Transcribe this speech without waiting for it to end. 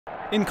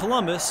In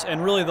Columbus,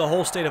 and really the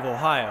whole state of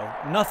Ohio,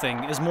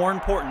 nothing is more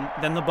important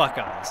than the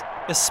Buckeyes,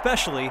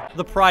 especially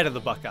the pride of the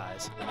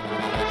Buckeyes.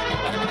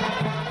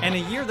 And a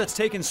year that's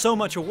taken so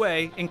much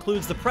away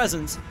includes the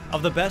presence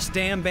of the best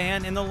damn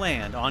band in the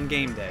land on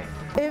game day.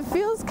 It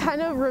feels kind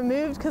of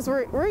removed because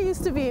we're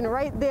used to being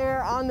right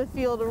there on the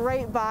field,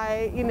 right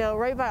by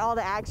all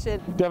the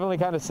action. Definitely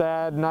kind of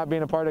sad not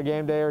being a part of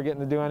game day or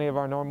getting to do any of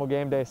our normal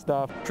game day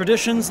stuff.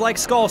 Traditions like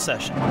Skull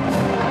Session,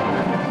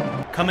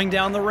 coming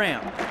down the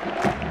ramp,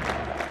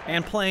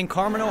 and playing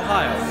Carmen,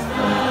 Ohio.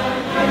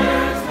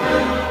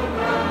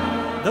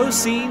 Those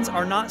scenes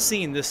are not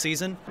seen this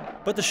season,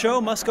 but the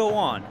show must go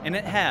on, and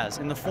it has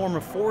in the form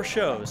of 4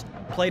 shows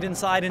played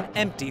inside an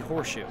empty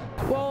horseshoe.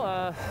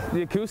 Well,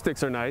 the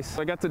acoustics are nice.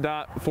 I got to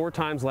Dot 4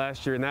 times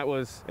last year, and that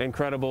was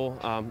incredible.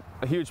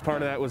 A huge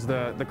part of that was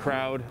the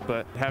crowd,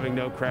 but having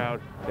no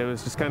crowd, it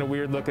was just kind of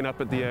weird looking up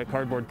at the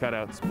cardboard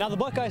cutouts. Now the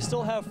Buckeyes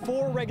still have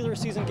 4 regular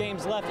season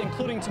games left,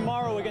 including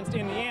tomorrow against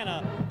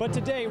Indiana, but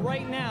today,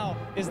 right now,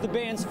 is the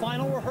band's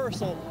final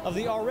rehearsal of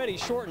the already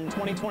shortened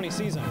 2020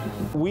 season.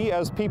 We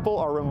as people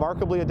are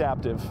remarkably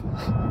adaptive.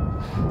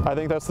 I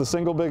think that's the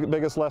single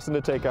biggest lesson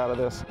to take out of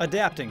this.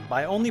 Adapting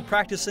by only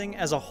practicing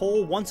as a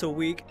whole once a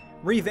week,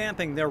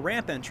 revamping their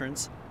ramp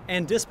entrance,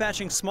 and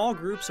dispatching small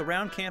groups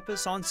around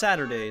campus on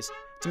Saturdays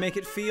to make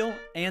it feel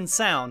and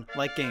sound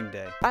like game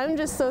day. I'm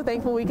just so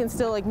thankful we can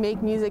still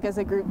make music as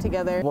a group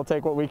together. We'll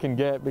take what we can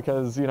get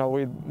because, you know,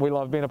 we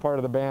love being a part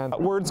of the band.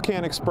 Words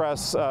can't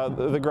express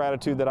the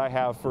gratitude that I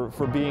have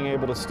for being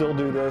able to still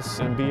do this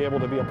and be able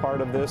to be a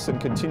part of this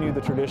and continue the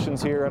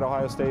traditions here at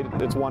Ohio State.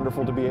 It's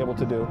wonderful to be able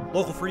to do.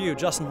 Local for you,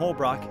 Justin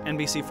Holbrook,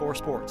 NBC4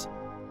 Sports.